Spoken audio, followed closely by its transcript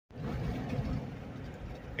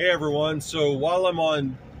Hey everyone, so while I'm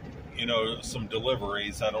on, some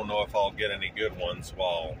deliveries, I don't know if I'll get any good ones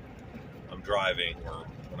while I'm driving or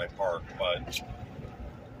when I park, but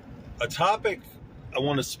a topic I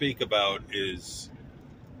want to speak about is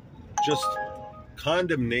just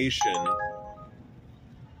condemnation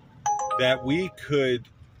that we could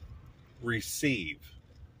receive.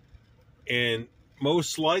 And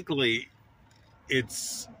most likely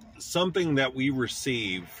it's something that we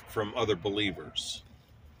receive from other believers.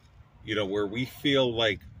 Where we feel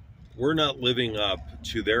like we're not living up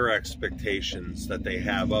to their expectations that they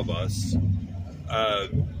have of us.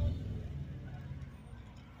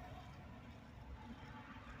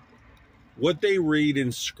 What they read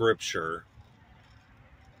in Scripture,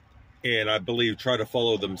 and I believe try to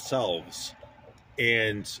follow themselves,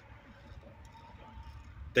 and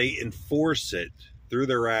they enforce it through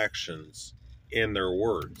their actions and their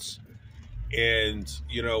words. And,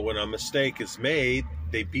 when a mistake is made,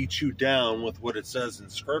 they beat you down with what it says in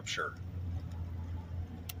Scripture.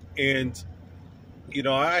 And,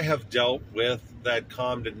 I have dealt with that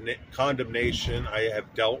condemnation. I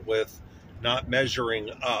have dealt with not measuring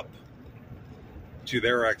up to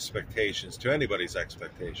their expectations, to anybody's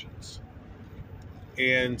expectations.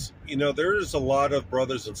 And, there's a lot of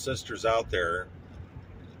brothers and sisters out there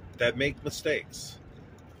that make mistakes.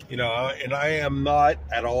 And I am not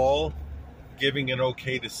at all giving it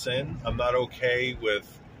okay to sin. I'm not okay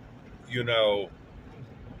with,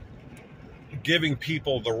 giving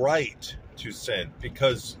people the right to sin,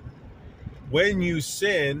 because when you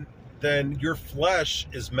sin, then your flesh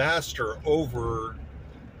is master over,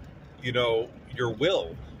 your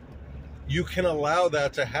will. You can allow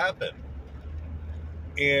that to happen.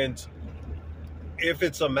 And if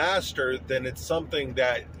it's a master, then it's something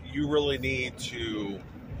that you really need to,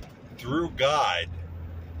 through God,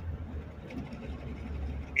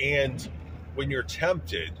 and when you're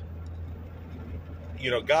tempted,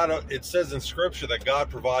 God, it says in Scripture that God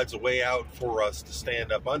provides a way out for us to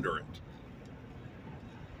stand up under it.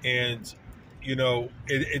 And,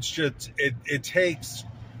 it's just, it takes,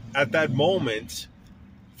 at that moment,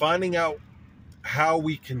 finding out how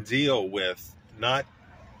we can deal with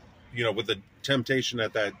with the temptation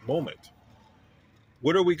at that moment.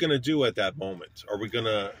 What are we going to do at that moment? Are we going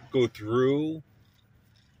to go through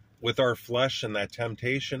with our flesh and that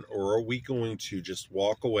temptation, or are we going to just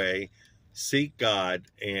walk away, seek God,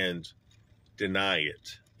 and deny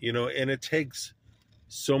it? And it takes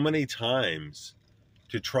so many times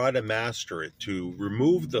to try to master it, to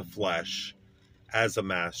remove the flesh as a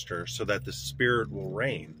master so that the Spirit will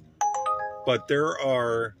reign. But there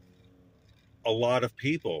are a lot of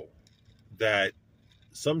people that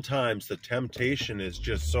sometimes the temptation is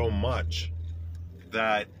just so much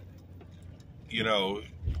that,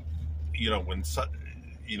 when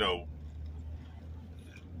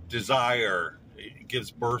desire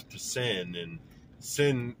gives birth to sin, and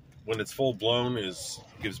sin, when it's full blown,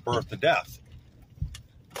 gives birth to death.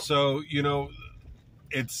 So,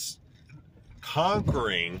 it's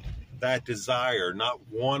conquering that desire, not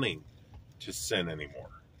wanting to sin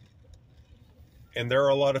anymore. And there are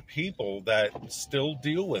a lot of people that still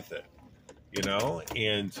deal with it,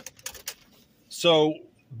 and so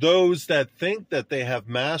those that think that they have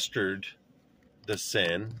mastered the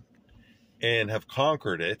sin and have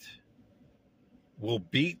conquered it will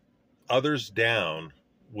beat others down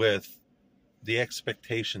with the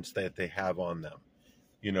expectations that they have on them,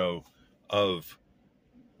 of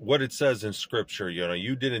what it says in Scripture.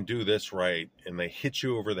 You didn't do this right, and they hit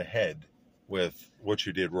you over the head with what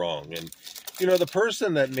you did wrong. And, the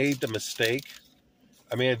person that made the mistake,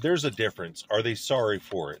 there's a difference. Are they sorry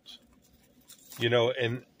for it?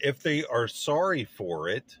 And if they are sorry for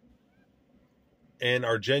it and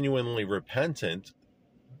are genuinely repentant,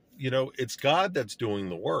 it's God that's doing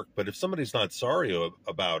the work. But if somebody's not sorry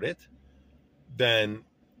about it, then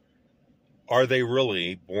are they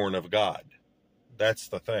really born of God? That's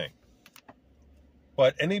the thing.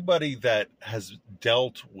 But anybody that has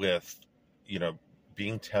dealt with,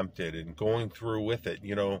 being tempted and going through with it,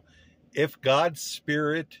 if God's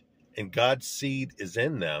Spirit and God's seed is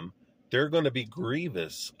in them, they're going to be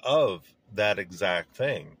grievous of that exact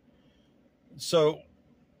thing. So,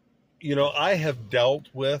 I have dealt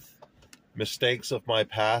with mistakes of my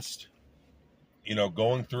past,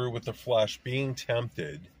 going through with the flesh, being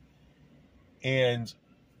tempted, and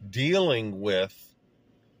dealing with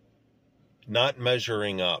not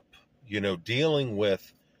measuring up, dealing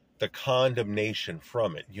with the condemnation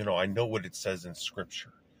from it. I know what it says in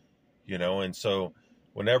Scripture, and so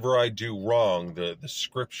whenever I do wrong, the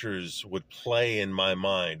Scriptures would play in my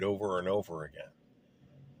mind over and over again.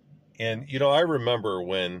 And, I remember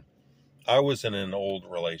when I was in an old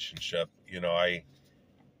relationship. I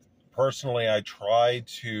personally, I tried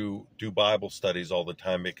to do Bible studies all the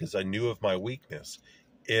time because I knew of my weakness.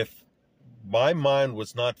 If my mind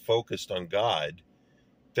was not focused on God,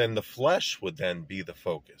 then the flesh would then be the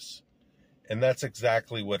focus. And that's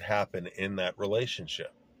exactly what happened in that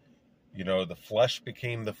relationship. The flesh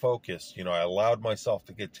became the focus. I allowed myself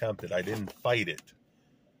to get tempted. I didn't fight it,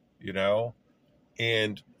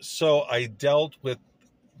 And so I dealt with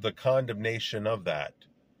the condemnation of that.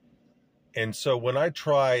 And so when I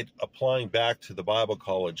tried applying back to the Bible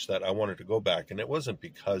college that I wanted to go back, and it wasn't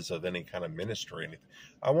because of any kind of ministry or anything,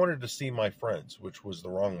 I wanted to see my friends, which was the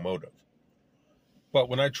wrong motive. But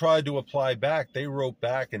when I tried to apply back, they wrote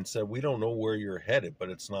back and said, we don't know where you're headed, but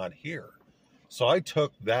it's not here. So I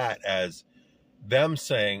took that as them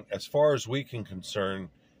saying, as far as we can concern,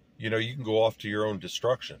 you can go off to your own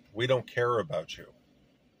destruction. We don't care about you.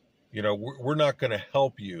 We're not going to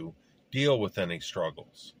help you deal with any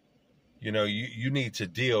struggles. You need to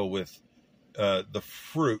deal with the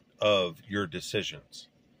fruit of your decisions.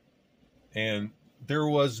 And there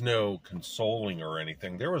was no consoling or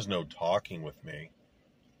anything. There was no talking with me.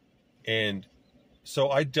 And so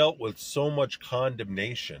I dealt with so much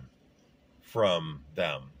condemnation from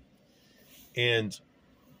them. And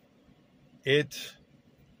it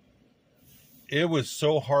was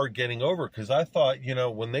so hard getting over, because I thought,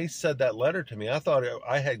 when they said that letter to me, I thought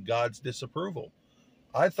I had God's disapproval.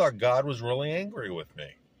 I thought God was really angry with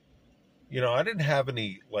me. I didn't have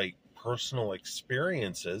any personal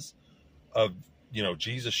experiences of,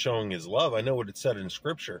 Jesus showing his love. I know what it said in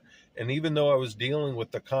scripture. And even though I was dealing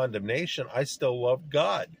with the condemnation, I still loved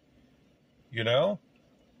God,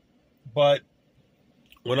 But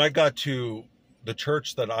when I got to the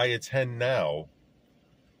church that I attend now,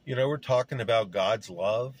 we're talking about God's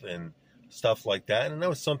love and stuff like that. And that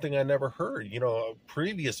was something I never heard.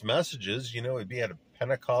 Previous messages, it'd be at a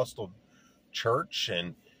Pentecostal church,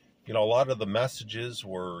 and a lot of the messages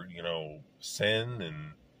were sin,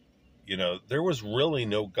 and there was really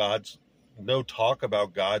no talk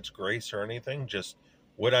about God's grace or anything, just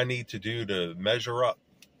what I need to do to measure up.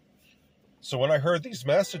 So when I heard these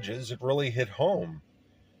messages, it really hit home.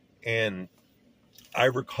 And I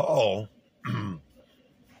recall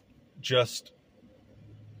just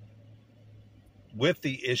with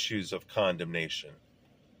the issues of condemnation,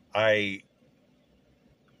 and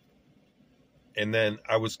then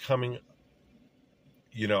I was coming,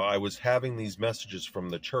 I was having these messages from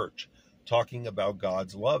the church talking about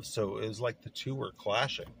God's love. So it was like the two were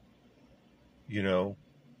clashing,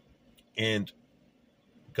 and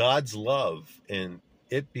God's love and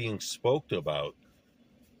it being spoke about,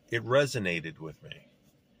 it resonated with me.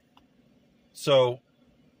 So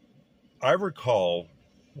I recall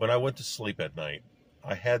when I went to sleep at night,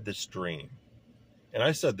 I had this dream. And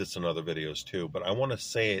I said this in other videos too, but I want to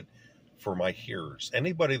say it for my hearers.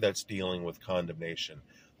 Anybody that's dealing with condemnation,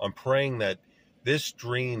 I'm praying that this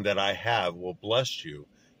dream that I have will bless you,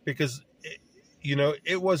 because,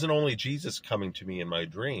 it wasn't only Jesus coming to me in my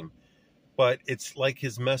dream, but it's like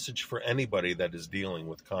his message for anybody that is dealing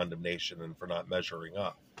with condemnation and for not measuring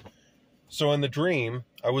up. So in the dream,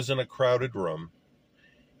 I was in a crowded room,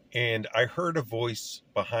 and I heard a voice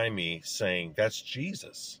behind me saying, "That's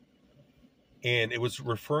Jesus." And it was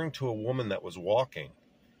referring to a woman that was walking.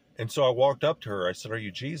 And so I walked up to her. I said, "Are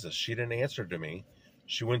you Jesus?" She didn't answer to me.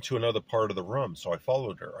 She went to another part of the room. So I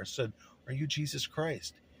followed her. I said, "Are you Jesus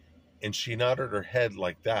Christ?" And she nodded her head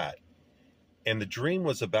like that. And the dream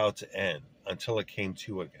was about to end until it came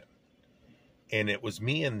to again. And it was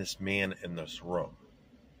me and this man in this room.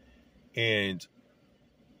 And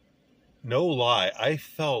no lie, I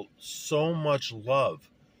felt so much love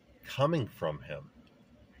coming from him.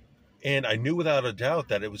 And I knew without a doubt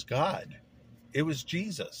that it was God. It was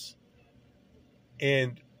Jesus.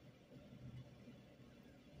 And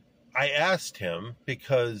I asked him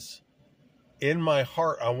because in my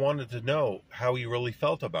heart, I wanted to know how he really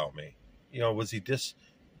felt about me. Was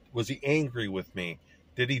he angry with me?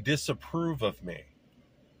 Did he disapprove of me?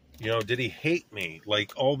 Did he hate me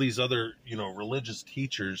like all these other, religious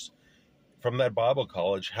teachers from that Bible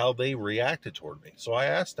college, how they reacted toward me? So I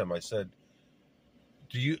asked him, I said,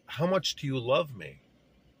 how much do you love me?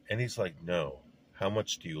 And he's like, "No, how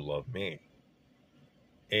much do you love me?"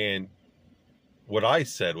 And what I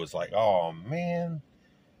said was like, "Oh man."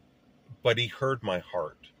 But he heard my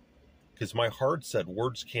heart, because my heart said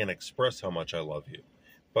words can't express how much I love you.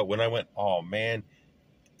 But when I went, "Oh man,"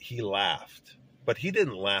 he laughed, but he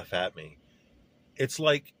didn't laugh at me. It's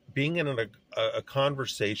like being in a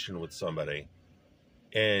conversation with somebody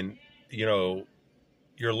and,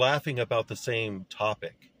 you're laughing about the same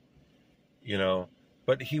topic,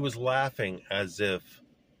 But he was laughing as if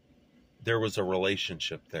there was a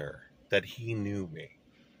relationship there, that he knew me.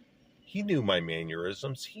 He knew my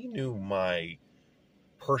mannerisms. He knew my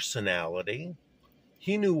personality.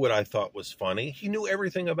 He knew what I thought was funny. He knew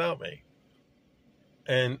everything about me.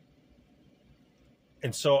 And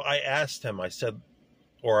so I asked him, I said,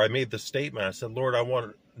 or I made the statement, I said, Lord, I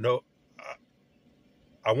want to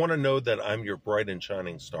know that I'm your bright and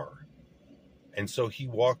shining star. And so he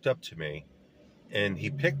walked up to me and he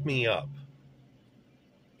picked me up.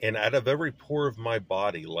 And out of every pore of my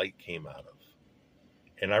body, light came out of.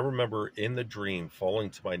 And I remember in the dream falling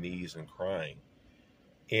to my knees and crying.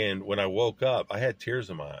 And when I woke up, I had tears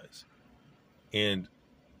in my eyes. And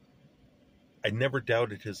I never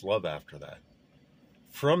doubted his love after that.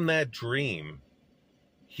 From that dream,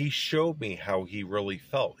 he showed me how he really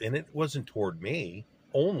felt. And it wasn't toward me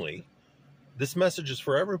only. This message is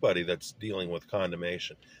for everybody that's dealing with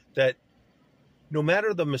condemnation. That no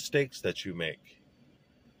matter the mistakes that you make,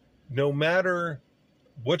 no matter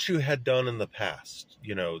what you had done in the past,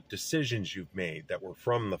 decisions you've made that were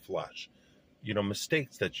from the flesh,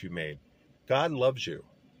 mistakes that you made, God loves you.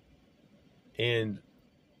 And,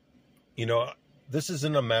 this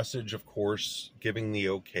isn't a message, of course, giving the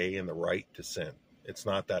okay and the right to sin. It's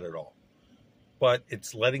not that at all. But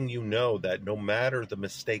it's letting you know that no matter the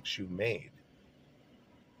mistakes you made,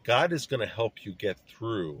 God is going to help you get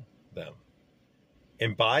through them.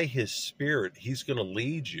 And by his Spirit, he's going to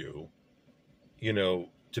lead you, to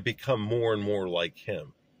become more and more like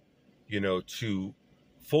him, to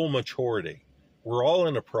full maturity. We're all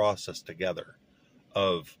in a process together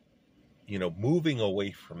of, moving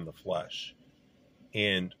away from the flesh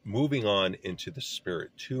and moving on into the Spirit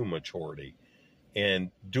to maturity and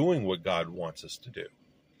doing what God wants us to do.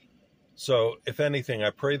 So if anything, I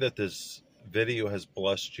pray that this video has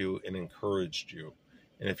blessed you and encouraged you.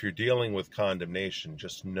 And if you're dealing with condemnation,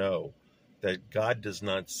 just know that God does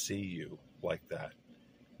not see you like that.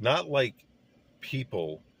 Not like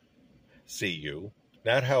people see you,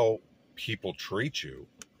 not how people treat you.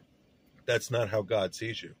 That's not how God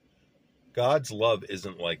sees you. God's love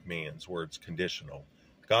isn't like man's, where it's conditional.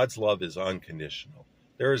 God's love is unconditional.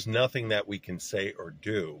 There is nothing that we can say or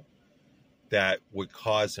do that would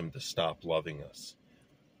cause him to stop loving us.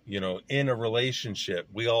 In a relationship,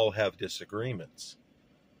 we all have disagreements,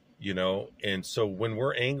 and so when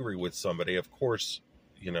we're angry with somebody, of course,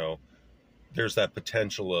 there's that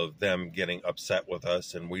potential of them getting upset with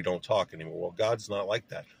us and we don't talk anymore. Well, God's not like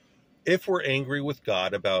that. If we're angry with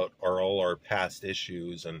God about all our past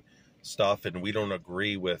issues and stuff, and we don't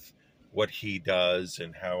agree with what he does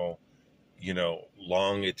and how,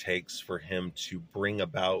 long it takes for him to bring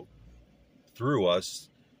about through us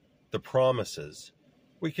the promises,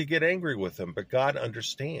 we could get angry with him, but God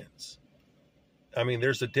understands. I mean,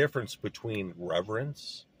 there's a difference between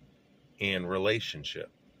reverence and relationship,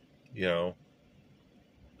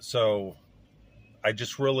 So I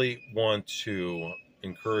just really want to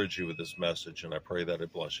encourage you with this message, and I pray that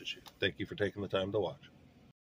it blesses you. Thank you for taking the time to watch.